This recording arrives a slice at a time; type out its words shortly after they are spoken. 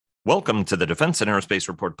Welcome to the Defense and Aerospace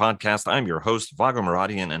Report podcast. I'm your host, Vago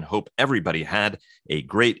Muradian, and hope everybody had a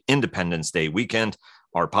great Independence Day weekend.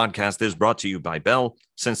 Our podcast is brought to you by Bell.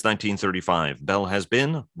 Since 1935, Bell has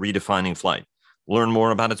been redefining flight. Learn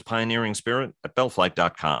more about its pioneering spirit at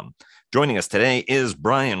bellflight.com. Joining us today is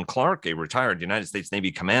Brian Clark, a retired United States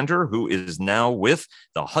Navy commander who is now with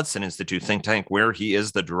the Hudson Institute think tank, where he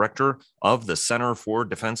is the director of the Center for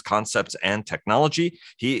Defense Concepts and Technology.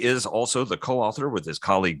 He is also the co-author with his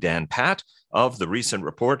colleague Dan Patt of the recent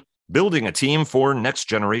report, Building a Team for Next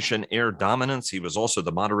Generation Air Dominance. He was also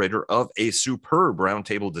the moderator of a superb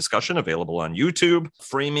roundtable discussion available on YouTube,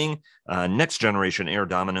 framing next generation air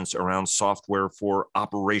dominance around software for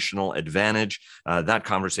operational advantage. That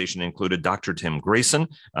conversation included Dr. Tim Grayson,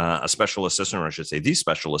 a special assistant, or I should say the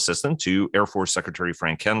special assistant to Air Force Secretary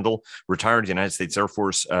Frank Kendall, retired United States Air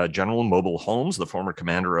Force General Mobile Holmes, the former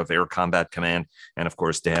commander of Air Combat Command, and of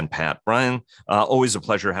course, Dan Patt. Brian, always a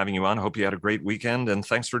pleasure having you on. Hope you had a great weekend, and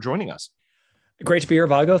thanks for joining us. Great to be here,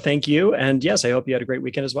 Vago. Thank you. And yes, I hope you had a great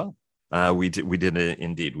weekend as well. We did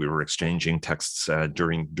indeed. We were exchanging texts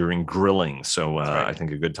during grilling, so right. I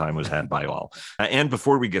think a good time was had by all. And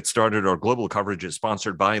before we get started, our global coverage is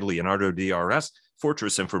sponsored by Leonardo DRS.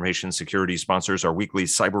 Fortress Information Security sponsors our weekly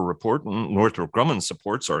cyber report, and Northrop Grumman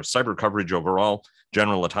supports our cyber coverage overall.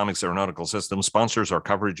 General Atomics Aeronautical Systems sponsors our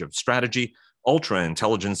coverage of strategy. Ultra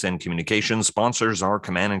Intelligence and Communications sponsors our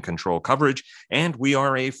command and control coverage, and we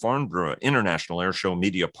are a Farnborough International Airshow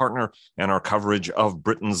media partner, and our coverage of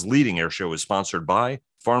Britain's leading airshow is sponsored by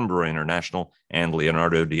Farnborough International and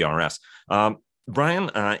Leonardo DRS. Brian,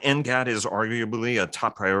 NGAD is arguably a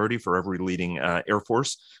top priority for every leading Air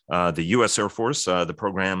Force. The U.S. Air Force, the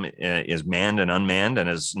program is manned and unmanned and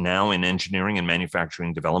is now in engineering and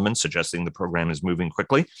manufacturing development, suggesting the program is moving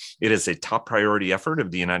quickly. It is a top priority effort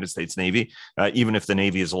of the United States Navy, even if the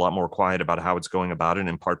Navy is a lot more quiet about how it's going about it,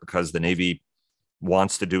 in part because the Navy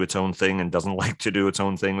wants to do its own thing and doesn't like to do its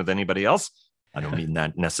own thing with anybody else. I don't mean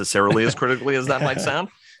that necessarily as critically as that might sound.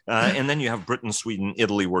 And then you have Britain, Sweden,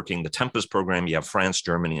 Italy working the Tempest program. You have France,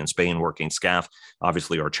 Germany, and Spain working SCAF.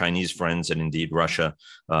 Obviously, our Chinese friends and indeed Russia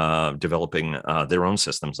developing their own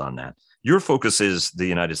systems on that. Your focus is the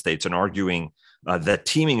United States and arguing that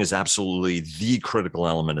teaming is absolutely the critical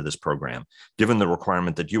element of this program, given the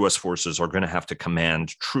requirement that U.S. forces are going to have to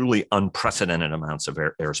command truly unprecedented amounts of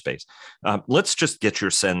airspace. Let's just get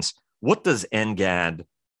your sense. What does NGAD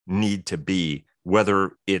need to be,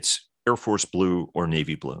 whether it's Air Force Blue or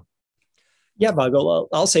Navy Blue? Yeah, Vago,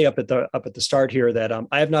 I'll say up at the start here that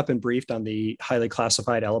I have not been briefed on the highly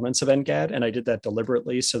classified elements of NGAD, and I did that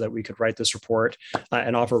deliberately so that we could write this report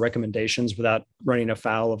and offer recommendations without running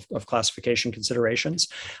afoul of classification considerations.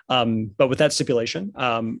 But with that stipulation,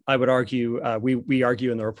 I would argue, we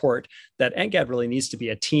argue in the report that NGAD really needs to be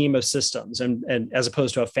a team of systems and as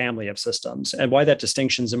opposed to a family of systems. And why that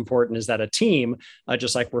distinction is important is that a team,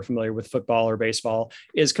 just like we're familiar with football or baseball,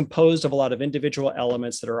 is composed of a lot of individual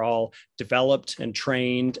elements that are all developed and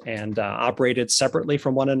trained and operated separately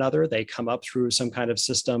from one another. They come up through some kind of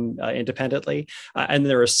system independently, and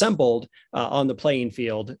they're assembled on the playing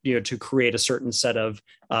field, to create a certain set of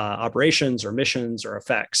operations or missions or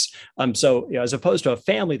effects. So, as opposed to a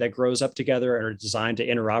family that grows up together and are designed to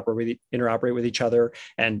interoperate with each other,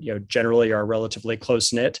 and generally are relatively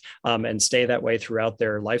close knit and stay that way throughout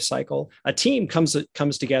their life cycle. A team comes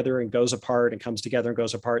together and goes apart, and comes together and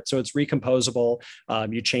goes apart. So it's recomposable.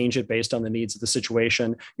 You change it based on the needs of the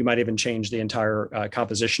situation. You might even change the entire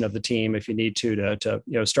composition of the team if you need to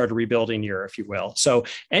start a rebuilding year, if you will. So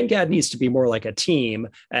NGAD needs to be more like a team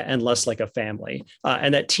and less like a family.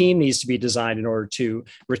 And that team needs to be designed in order to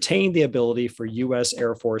retain the ability for U.S.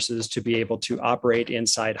 Air Forces to be able to operate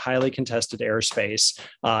inside highly contested airspace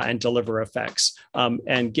and deliver effects.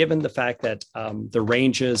 And given the fact that the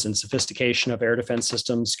ranges and sophistication of air defense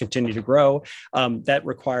systems continue to grow, that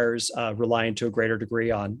requires relying to a greater degree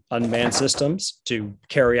on unmanned systems to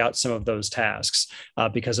carry out some of those tasks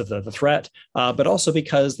because of the threat, but also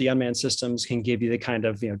because the unmanned systems can give you the kind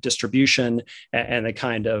of distribution and the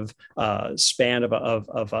kind of span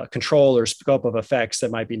of control or scope of effects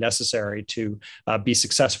that might be necessary to be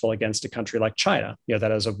successful against a country like China,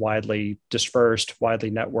 that has a widely dispersed,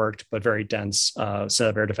 widely networked, but very dense set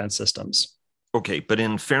of air defense systems. Okay, but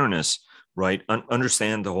in fairness, right,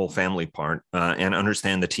 understand the whole family part and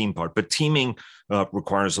understand the team part, but teaming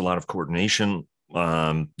requires a lot of coordination.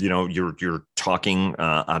 You're talking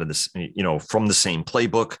out of this, from the same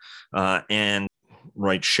playbook and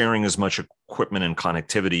right, sharing as much equipment and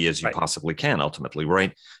connectivity as you possibly can ultimately,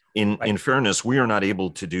 right? In fairness, we are not able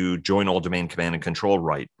to do joint all-domain command and control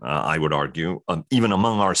I would argue, even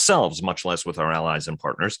among ourselves, much less with our allies and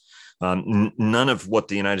partners. None of what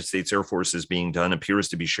the United States Air Force is being done appears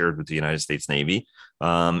to be shared with the United States Navy.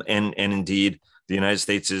 And indeed, the United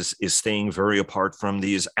States is staying very apart from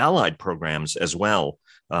these allied programs as well,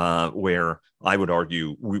 where I would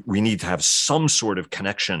argue we need to have some sort of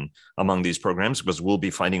connection among these programs, because we'll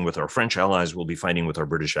be fighting with our French allies, we'll be fighting with our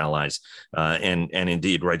British allies, and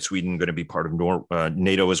indeed, right, Sweden going to be part of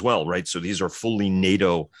NATO as well, right? So these are fully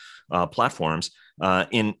NATO platforms.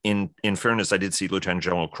 In fairness, I did see Lieutenant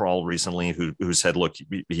General Kroll recently, who said, look,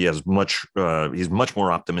 he's much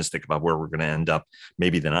more optimistic about where we're going to end up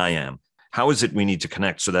maybe than I am. How is it we need to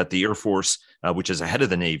connect so that the Air Force, which is ahead of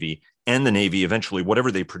the Navy, and the Navy, eventually, whatever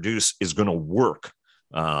they produce is going to work,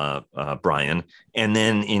 Brian? And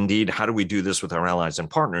then, indeed, how do we do this with our allies and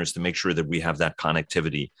partners to make sure that we have that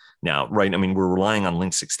connectivity now, right? I mean, we're relying on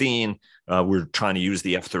Link 16. We're trying to use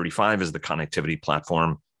the F-35 as the connectivity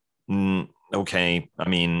platform. Okay, I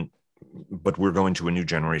mean, but we're going to a new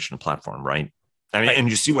generation of platform, right? I mean, and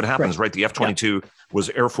you see what happens, right? The F-22 was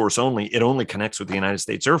Air Force only. It only connects with the United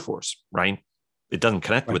States Air Force, right? It doesn't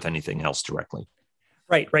connect with anything else directly.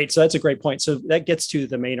 Right. So that's a great point. So that gets to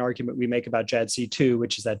the main argument we make about JADC2,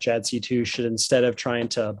 which is that JADC2 should, instead of trying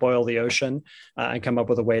to boil the ocean and come up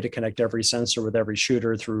with a way to connect every sensor with every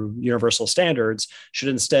shooter through universal standards, should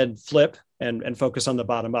instead flip and focus on the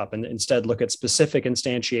bottom up, and instead look at specific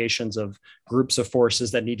instantiations of groups of forces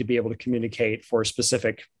that need to be able to communicate for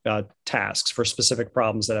specific tasks, for specific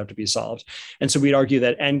problems that have to be solved. And so we'd argue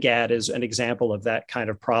that NGAD is an example of that kind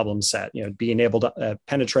of problem set, being able to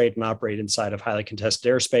penetrate and operate inside of highly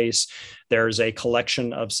contested airspace. There's a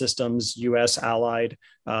collection of systems, US allied,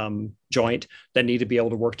 joint, that need to be able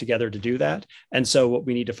to work together to do that. And so what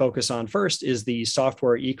we need to focus on first is the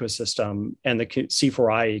software ecosystem and the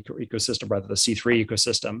C4I ecosystem, rather the C3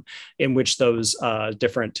 ecosystem, in which those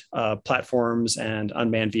different platforms and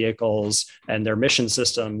unmanned vehicles and their mission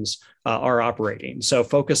systems are operating. So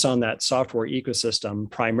focus on that software ecosystem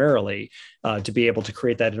primarily to be able to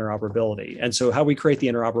create that interoperability. And so how we create the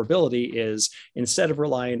interoperability is, instead of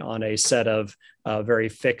relying on a set of very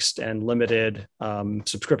fixed and limited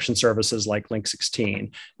subscription services like Link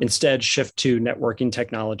 16, instead shift to networking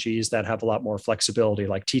technologies that have a lot more flexibility,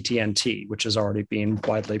 like TTNT, which is already being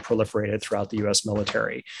widely proliferated throughout the US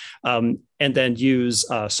military. And then use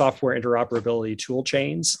software interoperability tool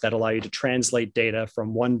chains that allow you to translate data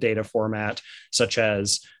from one data format, such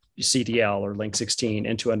as CDL or Link 16,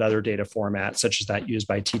 into another data format, such as that used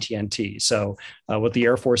by TTNT. So what the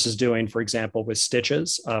Air Force is doing, for example, with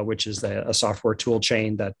Stitches, which is a software tool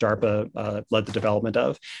chain that DARPA led the development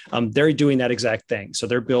of, they're doing that exact thing. So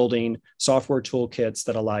they're building software toolkits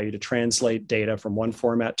that allow you to translate data from one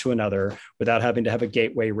format to another without having to have a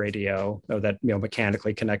gateway radio that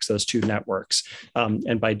mechanically connects those two networks.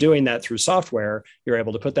 And by doing that through software, you're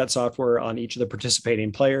able to put that software on each of the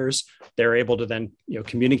participating players. They're able to then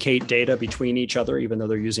communicate data between each other, even though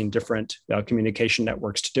they're using different communication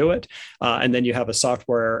networks to do it. And then you have a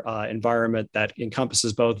software environment that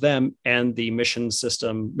encompasses both them and the mission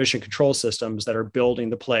control systems that are building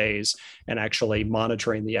the plays and actually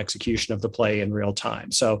monitoring the execution of the play in real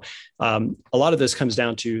time. So a lot of this comes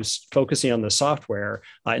down to focusing on the software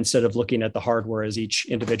instead of looking at the hardware as each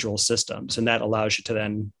individual systems. And that allows you to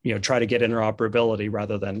then try to get interoperability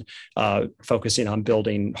rather than focusing on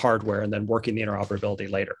building hardware and then working the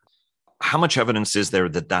interoperability later. How much evidence is there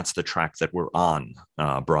that that's the track that we're on,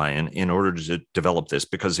 Brian, in order to develop this?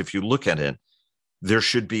 Because if you look at it, there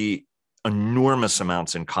should be enormous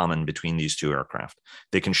amounts in common between these two aircraft.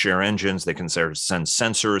 They can share engines, they can send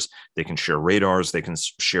sensors, they can share radars, they can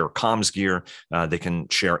share comms gear, they can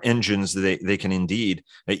share engines, they can indeed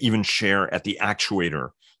even share at the actuator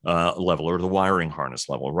level or the wiring harness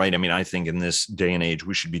level, right? I mean, I think in this day and age,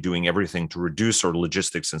 we should be doing everything to reduce our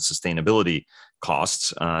logistics and sustainability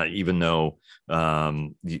costs, even though,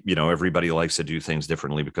 everybody likes to do things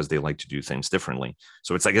differently because they like to do things differently.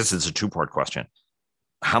 So I guess it's a two-part question.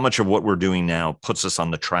 How much of what we're doing now puts us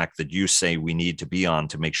on the track that you say we need to be on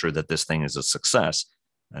to make sure that this thing is a success?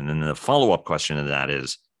 And then the follow-up question to that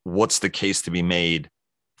is, what's the case to be made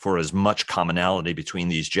for as much commonality between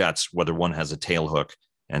these jets, whether one has a tail hook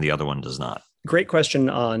and the other one does not? Great question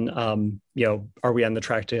on, are we on the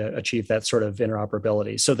track to achieve that sort of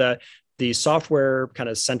interoperability? So the software kind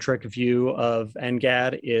of centric view of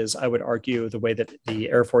NGAD is, I would argue, the way that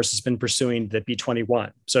the Air Force has been pursuing the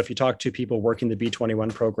B-21. So if you talk to people working the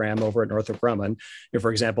B-21 program over at Northrop Grumman,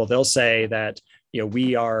 for example, they'll say that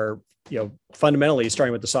we are fundamentally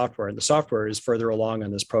starting with the software, and the software is further along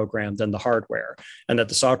on this program than the hardware, and that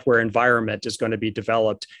the software environment is going to be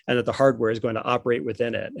developed and that the hardware is going to operate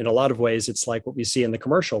within it. In a lot of ways, it's like what we see in the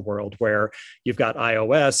commercial world, where you've got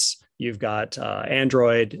iOS, you've got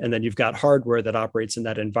Android, and then you've got hardware that operates in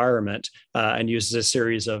that environment and uses a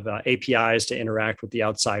series of APIs to interact with the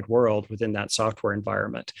outside world within that software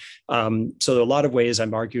environment. So a lot of ways,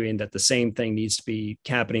 I'm arguing that the same thing needs to be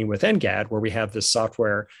happening with NGAD, where we have this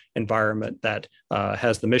software environment that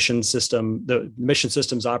has the mission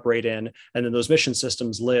systems operate in, and then those mission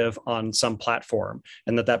systems live on some platform,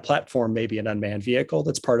 and that platform may be an unmanned vehicle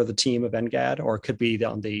that's part of the team of NGAD, or it could be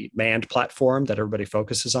on the manned platform that everybody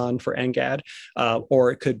focuses on for NGAD,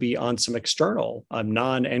 or it could be on some external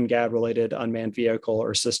non-NGAD related unmanned vehicle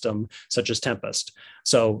or system such as Tempest.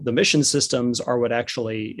 So the mission systems are what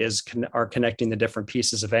actually are connecting the different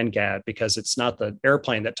pieces of NGAD, because it's not the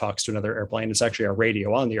airplane that talks to another airplane, it's actually a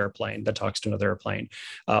radio on the airplane that talks to another airplane,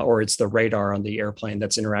 or it's the radar on the airplane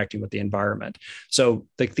that's interacting with the environment. So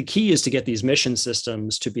the key is to get these mission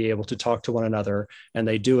systems to be able to talk to one another, and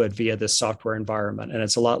they do it via this software environment. And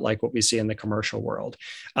it's a lot like what we see in the commercial world.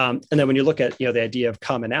 And then when you look at the idea of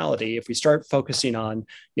commonality, if we start focusing on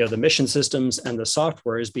the mission systems and the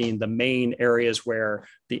software as being the main areas where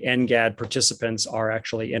the NGAD participants are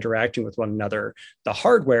actually interacting with one another, the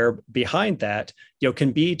hardware behind that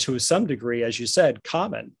can be, to some degree, as you said,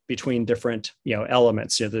 common between different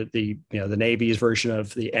elements. The Navy's version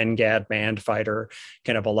of the NGAD manned fighter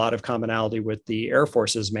can have a lot of commonality with the Air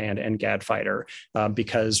Force's manned NGAD fighter,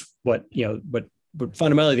 because but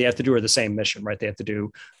fundamentally, they have to do the same mission, right? They have to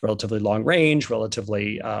do relatively long range,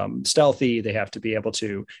 relatively stealthy. They have to be able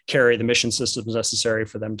to carry the mission systems necessary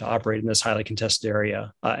for them to operate in this highly contested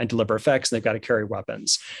area and deliver effects. And they've got to carry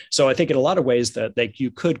weapons. So I think in a lot of ways that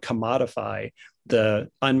you could commodify the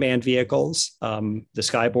unmanned vehicles, the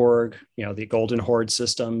Skyborg, the Golden Horde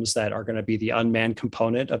systems that are going to be the unmanned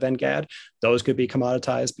component of NGAD. Those could be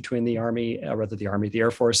commoditized between the Army, the Air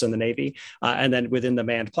Force, and the Navy. And then within the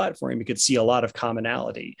manned platform, you could see a lot of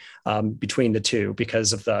commonality between the two,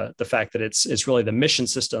 because of the fact that it's really the mission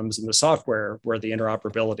systems and the software where the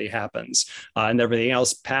interoperability happens. And everything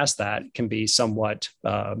else past that can be somewhat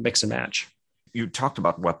mix and match. You talked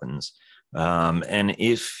about weapons. And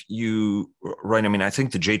if you, right, I mean, I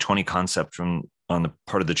think the J-20 concept on the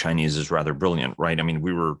part of the Chinese is rather brilliant, right? I mean,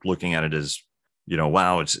 we were looking at it as,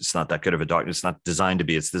 wow, it's not that good of a dog. It's not designed to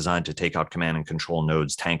be. It's designed to take out command and control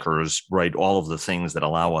nodes, tankers, right? All of the things that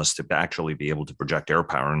allow us to actually be able to project air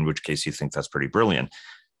power, in which case you think that's pretty brilliant.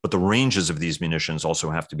 But the ranges of these munitions also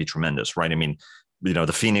have to be tremendous, right? I mean, the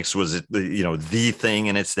Phoenix was, the thing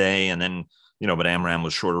in its day, and then, but AMRAAM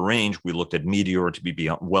was shorter range. We looked at Meteor to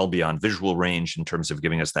be well beyond visual range in terms of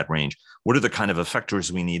giving us that range. What are the kind of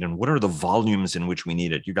effectors we need, and what are the volumes in which we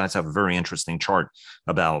need it? You guys have a very interesting chart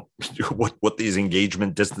about what these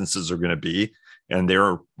engagement distances are going to be, and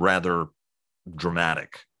they're rather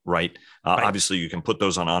dramatic, right? Right. Obviously, you can put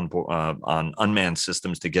those on unmanned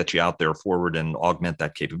systems to get you out there forward and augment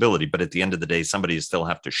that capability. But at the end of the day, somebody still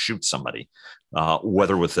have to shoot somebody,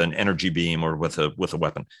 whether with an energy beam or with a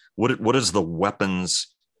weapon. What does the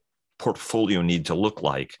weapons portfolio need to look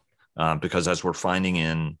like? Because as we're finding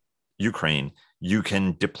in Ukraine, you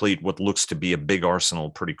can deplete what looks to be a big arsenal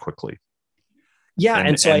pretty quickly. Yeah,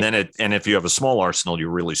 and if you have a small arsenal, you're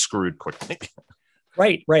really screwed quickly.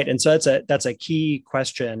 Right. And so that's a key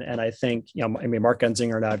question. And I think, Mark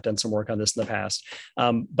Gunzinger and I have done some work on this in the past.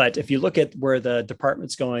 But if you look at where the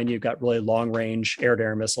department's going, you've got really long range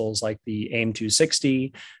air-to-air missiles like the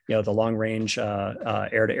AIM-260, the long range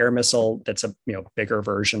air-to-air missile. That's a bigger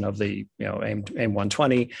version of the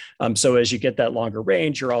AIM-120. So as you get that longer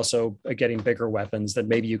range, you're also getting bigger weapons that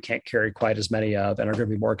maybe you can't carry quite as many of, and are going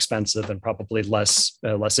to be more expensive and probably less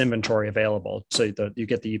inventory available. So you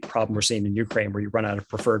get the problem we're seeing in Ukraine, where you run out of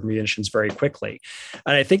preferred munitions very quickly.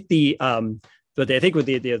 And I think but I think with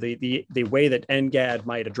the way that NGAD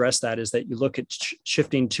might address that is that you look at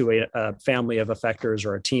shifting to a family of effectors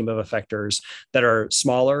or a team of effectors that are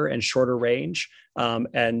smaller and shorter range,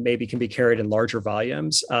 and maybe can be carried in larger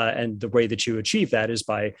volumes. And the way that you achieve that is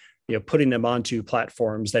by putting them onto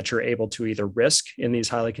platforms that you're able to either risk in these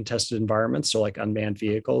highly contested environments, so like unmanned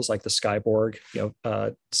vehicles, like the Skyborg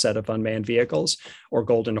set of unmanned vehicles, or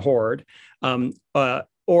Golden Horde,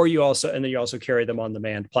 or you also carry them on the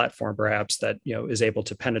manned platform, perhaps, that is able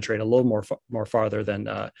to penetrate a little more farther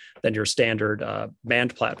than your standard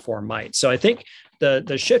manned platform might. So I think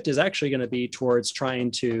the shift is actually going to be towards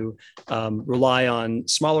trying to rely on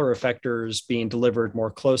smaller effectors being delivered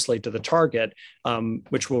more closely to the target,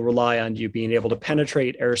 which will rely on you being able to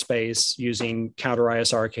penetrate airspace using counter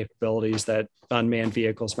ISR capabilities that unmanned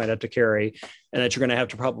vehicles might have to carry, and that you're going to have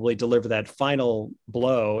to probably deliver that final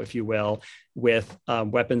blow, if you will, with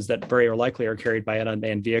weapons that very likely are carried by an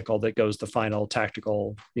unmanned vehicle that goes the final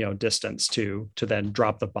tactical, distance to then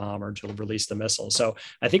drop the bomb or to release the missile. So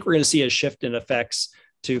I think we're going to see a shift in effects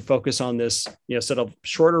to focus on this, sort of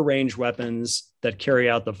shorter range weapons that carry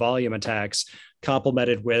out the volume attacks,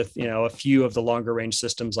 complemented with a few of the longer range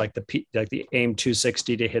systems like the AIM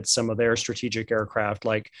 260 to hit some of their strategic aircraft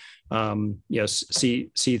like C4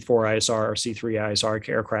 ISR or C3 ISR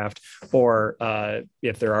aircraft, or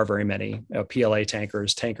if there are very many PLA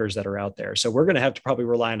tankers that are out there. So we're going to have to probably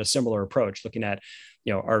rely on a similar approach, looking at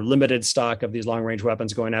our limited stock of these long range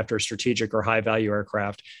weapons going after strategic or high value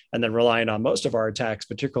aircraft, and then relying on most of our attacks,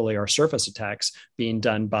 particularly our surface attacks, being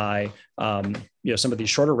done by some of these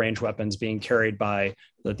shorter range weapons being carried by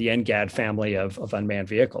the NGAD family of unmanned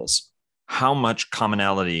vehicles. How much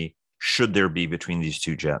commonality should there be between these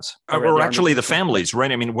two jets? Or actually the families,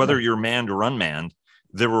 right? I mean, whether you're manned or unmanned,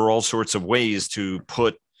 there were all sorts of ways to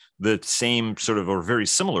put the same sort of or very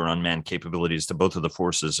similar unmanned capabilities to both of the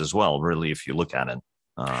forces as well, really, if you look at it.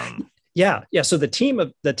 Yeah. So the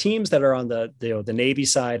teams that are on the Navy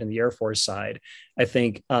side and the Air Force side, I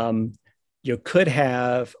think you could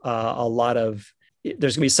have a lot of.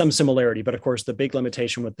 There's going to be some similarity, but of course, the big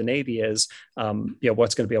limitation with the Navy is,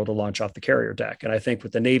 what's going to be able to launch off the carrier deck. And I think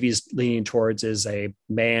what the Navy's leaning towards is a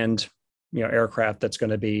manned, aircraft that's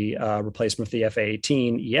going to be a replacement for the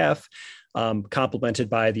F/A-18 EF, complemented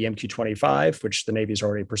by the MQ-25, which the Navy is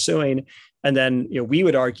already pursuing. And then, we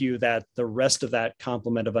would argue that the rest of that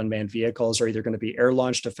complement of unmanned vehicles are either going to be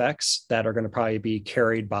air-launched effects that are going to probably be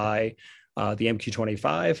carried by the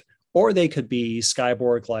MQ-25, or they could be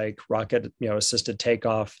Skyborg-like rocket, assisted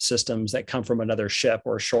takeoff systems that come from another ship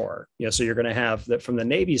or shore. So you're going to have that from the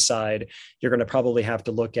Navy side. You're going to probably have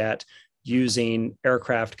to look at using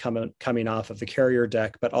aircraft coming off of the carrier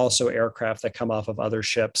deck, but also aircraft that come off of other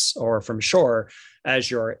ships or from shore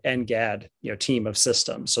as your NGAD team of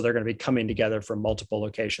systems. So they're going to be coming together from multiple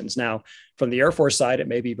locations. Now, from the Air Force side, it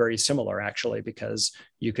may be very similar actually, because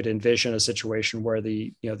you could envision a situation where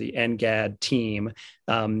the NGAD team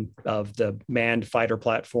of the manned fighter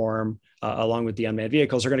platform along with the unmanned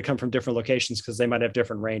vehicles are going to come from different locations because they might have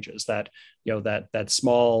different ranges. That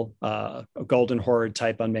small Golden Horde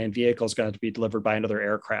type unmanned vehicle is going to be delivered by another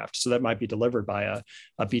aircraft. So that might be delivered by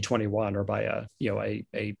a B-21 or by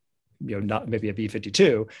a not maybe a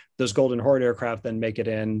B-52. Those Golden Horde aircraft then make it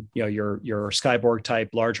in, your Skyborg type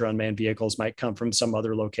larger unmanned vehicles might come from some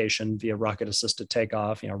other location via rocket assisted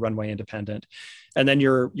takeoff, runway independent. And then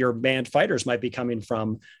your manned fighters might be coming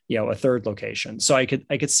from, a third location. So I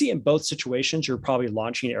could see in both situations, you're probably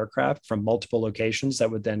launching aircraft from multiple locations that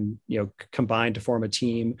would then, combine to form a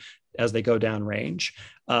team as they go down range,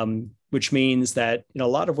 which means that in a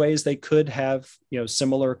lot of ways they could have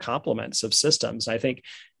similar complements of systems. I think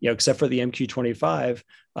except for the MQ-25,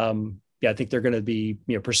 I think they're going to be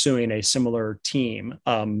pursuing a similar team.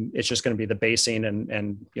 It's just going to be the basing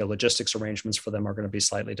and logistics arrangements for them are going to be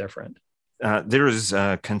slightly different. There is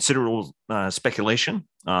considerable speculation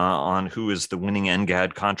on who is the winning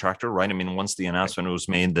NGAD contractor, right? I mean, once the announcement was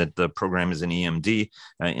made that the program is in EMD,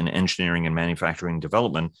 in engineering and manufacturing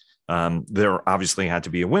development, there obviously had to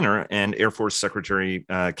be a winner. And Air Force Secretary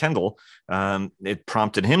Kendall, it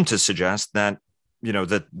prompted him to suggest that,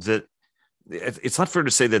 that it's not fair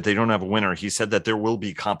to say that they don't have a winner. He said that there will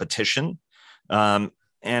be competition. And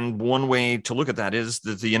one way to look at that is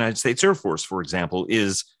that the United States Air Force, for example,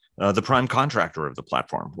 is the prime contractor of the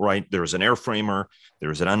platform, right? There's an airframer,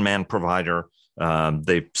 there's an unmanned provider.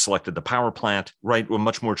 They selected the power plant, right? A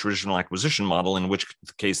much more traditional acquisition model, in which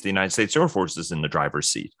case the United States Air Force is in the driver's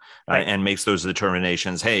seat and makes those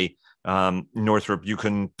determinations. Hey, Northrop, you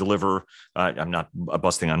can deliver. I'm not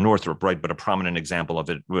busting on Northrop, right? But a prominent example of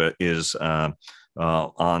it is on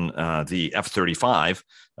the F-35.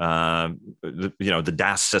 The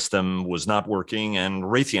DAS system was not working, and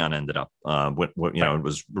Raytheon ended up, it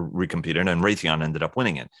was recompeted, and Raytheon ended up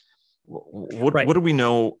winning it. What do we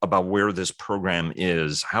know about where this program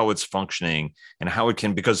is, how it's functioning, and how it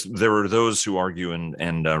can? Because there are those who argue,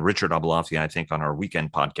 and Richard Abulafia, I think, on our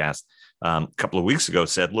weekend podcast a couple of weeks ago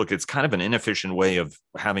said, look, it's kind of an inefficient way of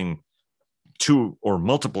having two or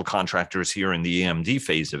multiple contractors here in the EMD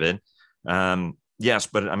phase of it. Yes,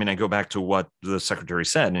 but I mean, I go back to what the secretary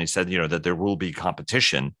said, and he said, that there will be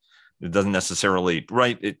competition. It doesn't necessarily,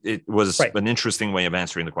 right? It was an interesting way of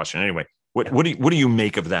answering the question. Anyway, what do you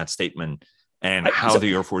make of that statement and how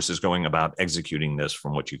the Air Force is going about executing this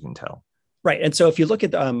from what you can tell. Right. And so if you look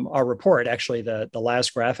at our report, actually the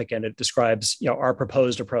last graphic, and it describes, our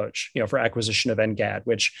proposed approach, for acquisition of NGAD,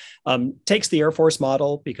 which takes the Air Force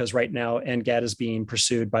model, because right now NGAD is being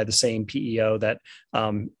pursued by the same PEO that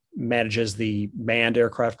manages the manned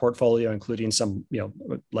aircraft portfolio, including some,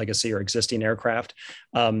 legacy or existing aircraft.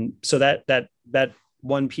 So that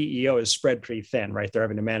one PEO is spread pretty thin, right? They're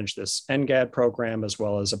having to manage this NGAD program as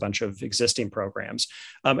well as a bunch of existing programs.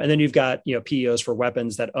 And then you've got, PEOs for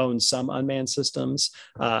weapons that own some unmanned systems.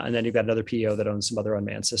 And then you've got another PEO that owns some other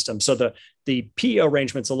unmanned systems. So the PEO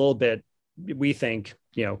arrangement's a little bit, we think,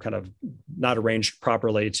 kind of not arranged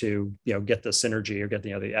properly to, get the synergy or get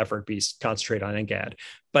the effort be concentrated on NGAD.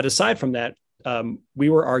 But aside from that,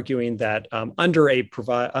 we were arguing that under a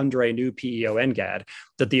new PEO NGAD,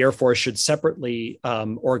 that the Air Force should separately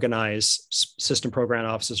organize system program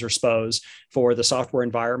offices or SPOs for the software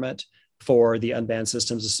environment, for the unmanned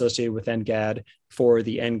systems associated with NGAD, for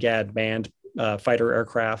the NGAD manned fighter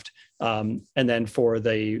aircraft, and then for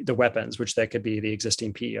the weapons, which that could be the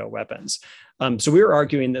existing PEO weapons. So we were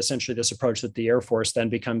arguing essentially this approach that the Air Force then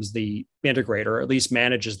becomes the integrator, or at least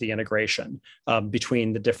manages the integration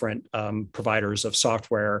between the different providers of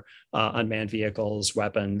software, unmanned vehicles,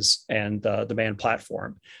 weapons, and the manned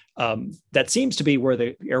platform. That seems to be where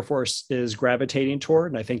the Air Force is gravitating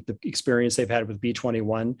toward. And I think the experience they've had with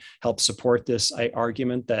B-21 helps support this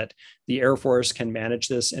argument that the Air Force can manage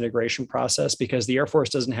this integration process, because the Air Force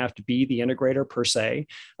doesn't have to be the integrator per se,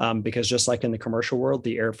 because just like in the commercial world,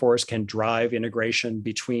 the Air Force can drive integration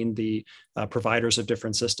between the providers of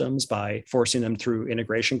different systems by forcing them through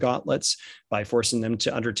integration gauntlets, by forcing them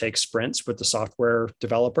to undertake sprints with the software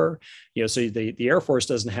developer. So the Air Force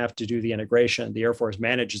doesn't have to do the integration. The Air Force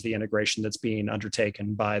manages the integration that's being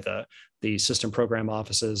undertaken by the system program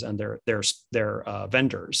offices and their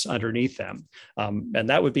vendors underneath them. And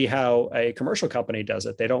that would be how a commercial company does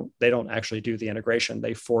it. They don't actually do the integration.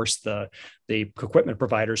 They force the equipment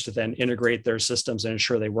providers to then integrate their systems and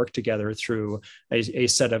ensure they work together through a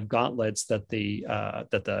set of gauntlets that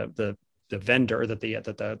the vendor, that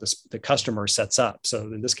the customer sets up. So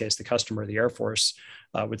in this case, the customer, the Air Force,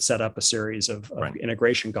 would set up a series of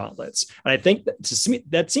integration gauntlets. And I think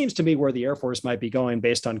that seems to me where the Air Force might be going,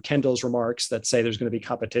 based on Kendall's remarks that say there's going to be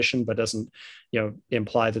competition, but doesn't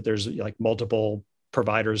imply that there's like multiple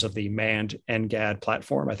providers of the manned NGAD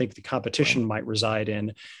platform. I think the competition might reside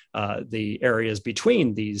in the areas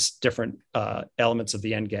between these different elements of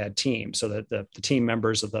the NGAD team, so that the team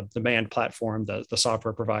members of the manned platform, the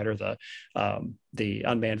software provider, the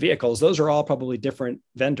unmanned vehicles, those are all probably different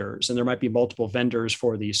vendors, and there might be multiple vendors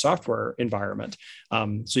for the software environment.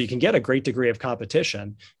 So you can get a great degree of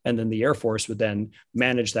competition, and then the Air Force would then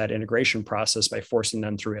manage that integration process by forcing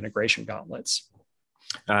them through integration gauntlets.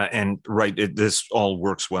 This all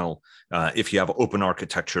works well if you have open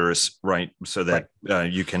architectures, right? So that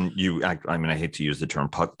you can I hate to use the term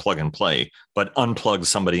plug and play, but unplug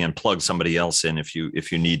somebody and plug somebody else in if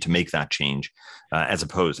you need to make that change, as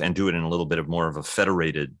opposed, and do it in a little bit of more of a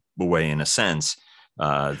federated way, in a sense.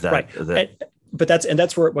 But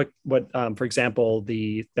that's where for example,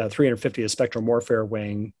 the 350th Spectrum Warfare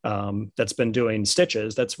Wing that's been doing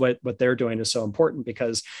stitches. That's what they're doing is so important,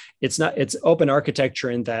 because it's open architecture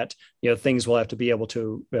in that things will have to be able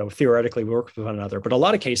to theoretically work with one another. But a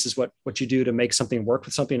lot of cases, what you do to make something work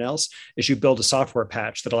with something else is you build a software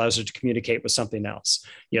patch that allows it to communicate with something else.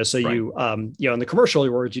 You in the commercial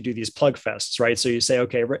world, you do these plug fests, right? So you say,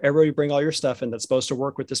 okay, everybody bring all your stuff in that's supposed to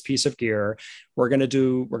work with this piece of gear. We're going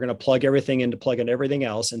to plug everything into plug in everything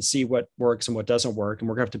else and see what works and what doesn't work. And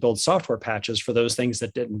we're going to have to build software patches for those things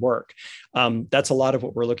that didn't work. That's a lot of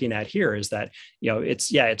what we're looking at here, is that,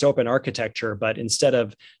 it's open architecture, but instead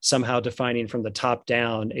of somehow defining from the top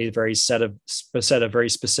down a set of very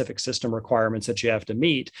specific system requirements that you have to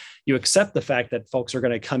meet, you accept the fact that folks are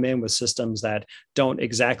going to come in with systems that don't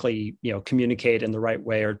exactly, communicate in the right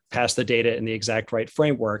way or pass the data in the exact right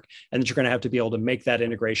framework. And that you're going to have to be able to make that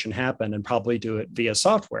integration happen, and probably do it via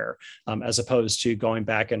software, as opposed to going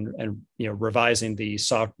back and revising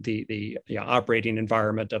the operating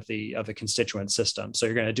environment of the constituent system. So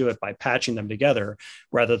you're going to do it by patching them together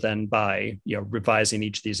rather than by revising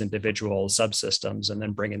each of these individual subsystems and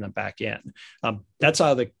then bringing them back in. That's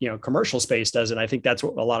how the commercial space does it. And I think that's a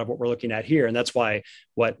lot of what we're looking at here, and that's why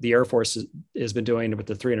what the Air Force has been doing with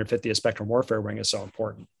the 350th Spectrum Warfare Wing is so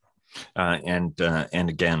important. And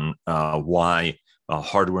again, why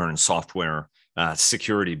hardware and software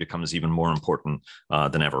security becomes even more important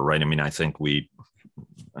than ever, right? I mean, I think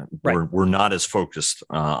we're not as focused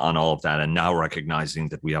on all of that, and now recognizing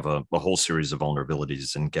that we have a whole series of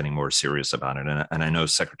vulnerabilities and getting more serious about it. And I know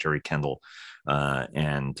Secretary Kendall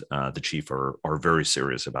and the chief are very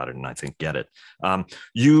serious about it, and I think get it.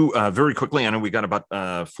 You very quickly, I know we got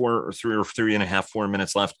about 4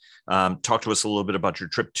 minutes left. Talk to us a little bit about your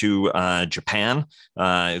trip to Japan.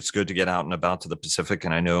 It's good to get out and about to the Pacific,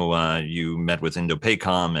 and I know you met with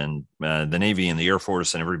INDOPACOM and the Navy and the Air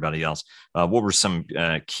Force and everybody else. What were some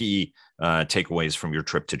key takeaways from your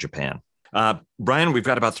trip to Japan? Brian, we've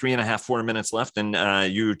got about 4 minutes left,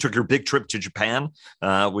 and you took your big trip to Japan,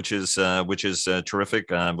 which is terrific.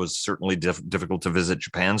 It was certainly difficult to visit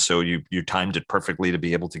Japan, so you timed it perfectly to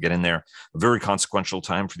be able to get in there. A very consequential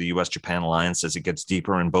time for the U.S.-Japan alliance as it gets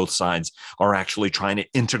deeper, and both sides are actually trying to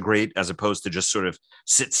integrate as opposed to just sort of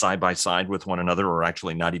sit side by side with one another, or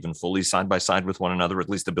actually not even fully side by side with one another. At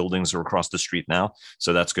least the buildings are across the street now,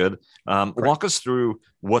 so that's good. Walk us through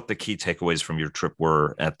what the key takeaways from your trip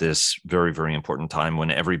were at this very, very important time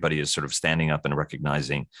when everybody is sort of standing up and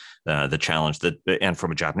recognizing the challenge that, and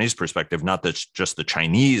from a Japanese perspective, not that just the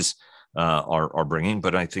Chinese are bringing,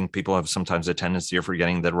 but I think people have sometimes a tendency of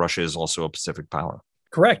forgetting that Russia is also a Pacific power.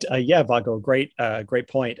 Correct. Yeah, Vago, great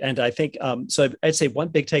point. And I think, so I'd say one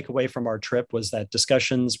big takeaway from our trip was that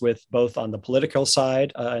discussions with both on the political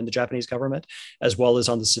side and the Japanese government, as well as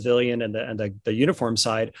on the civilian and the uniform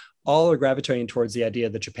side, all are gravitating towards the idea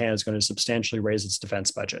that Japan is going to substantially raise its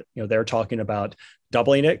defense budget. They're talking about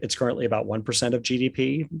doubling it. It's currently about 1% of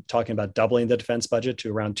GDP, talking about doubling the defense budget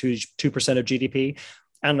to around 2% of GDP.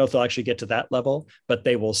 I don't know if they'll actually get to that level, but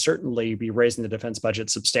they will certainly be raising the defense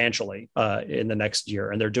budget substantially in the next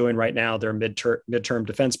year. And they're doing right now their midterm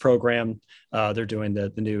defense program. They're doing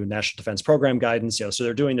the new National Defense Program guidance. So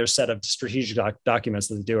they're doing their set of strategic documents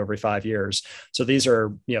that they do every 5 years. So these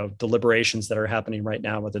are deliberations that are happening right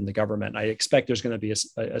now within the government. I expect there's going to be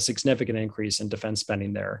a significant increase in defense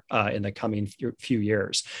spending there in the coming few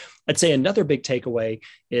years. I'd say another big takeaway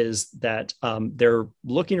is that they're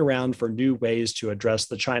looking around for new ways to address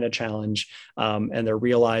the China challenge, and they're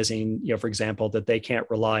realizing, for example, that they can't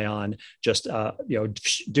rely on just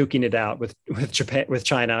duking it out with Japan, with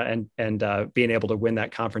China, and being able to win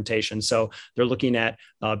that confrontation. So they're looking at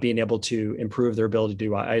being able to improve their ability to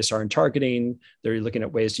do ISR and targeting. They're looking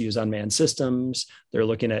at ways to use unmanned systems. They're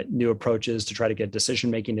looking at new approaches to try to get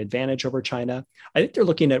decision-making advantage over China. I think they're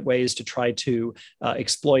looking at ways to try to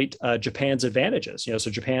exploit Japan's advantages.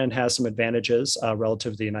 So Japan has some advantages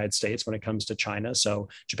relative to the United States when it comes to China. So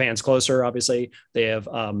Japan's closer, obviously. They have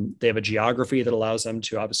a geography that allows them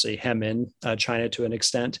to obviously hem in China to an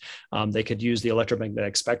extent. They could use the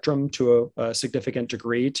electromagnetic spectrum to a significant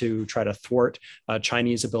degree to try to thwart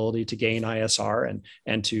Chinese ability to gain ISR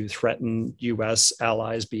and to threaten U.S.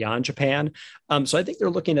 allies beyond Japan. So I think they're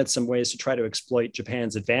looking at some ways to try to exploit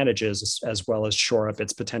Japan's advantages as well as shore up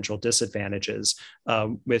its potential disadvantages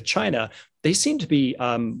with China. They seem to be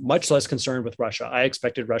much less concerned with Russia. I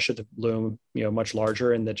expected Russia to loom, much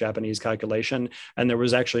larger in the Japanese calculation, and there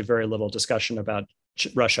was actually very little discussion about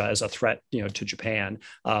Russia as a threat, to Japan.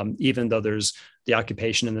 Even though there's the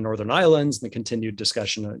occupation in the Northern Islands and the continued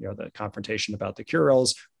discussion, the confrontation about the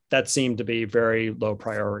Kurils, that seemed to be very low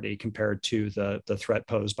priority compared to the threat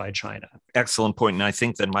posed by China. Excellent point. And I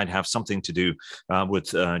think that might have something to do with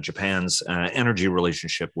Japan's energy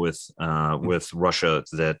relationship with Russia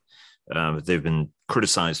that they've been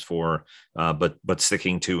criticized for, but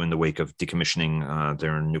sticking to in the wake of decommissioning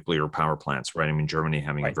their nuclear power plants, right? I mean, Germany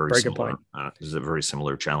having a very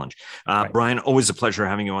similar challenge. Right. Brian, always a pleasure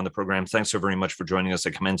having you on the program. Thanks so very much for joining us. I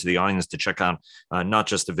commend to the audience to check out not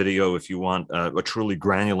just the video if you want a truly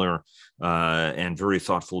granular and very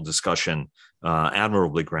thoughtful discussion,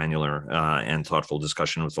 admirably granular and thoughtful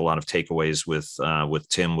discussion with a lot of takeaways with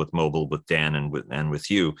Tim, with Mobile, with Dan, and with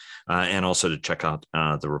you, and also to check out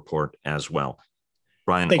the report as well.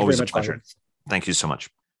 Brian, always a pleasure. Thank you so much.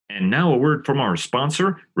 And now a word from our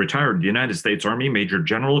sponsor, retired United States Army Major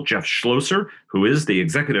General Jeff Schlosser, who is the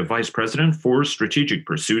Executive Vice President for Strategic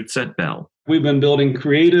Pursuits at Bell. We've been building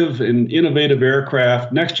creative and innovative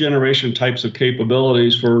aircraft, next generation types of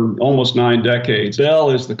capabilities for almost 9 decades. Bell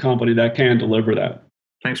is the company that can deliver that.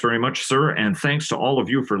 Thanks very much, sir. And thanks to all of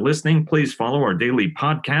you for listening. Please follow our daily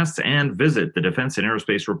podcasts and visit the Defense and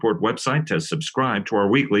Aerospace Report website to subscribe to our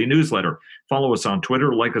weekly newsletter. Follow us on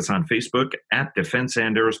Twitter, like us on Facebook at Defense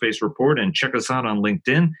and Aerospace Report, and check us out on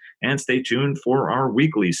LinkedIn. And stay tuned for our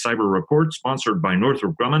weekly cyber report sponsored by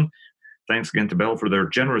Northrop Grumman. Thanks again to Bell for their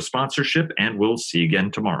generous sponsorship, and we'll see you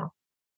again tomorrow.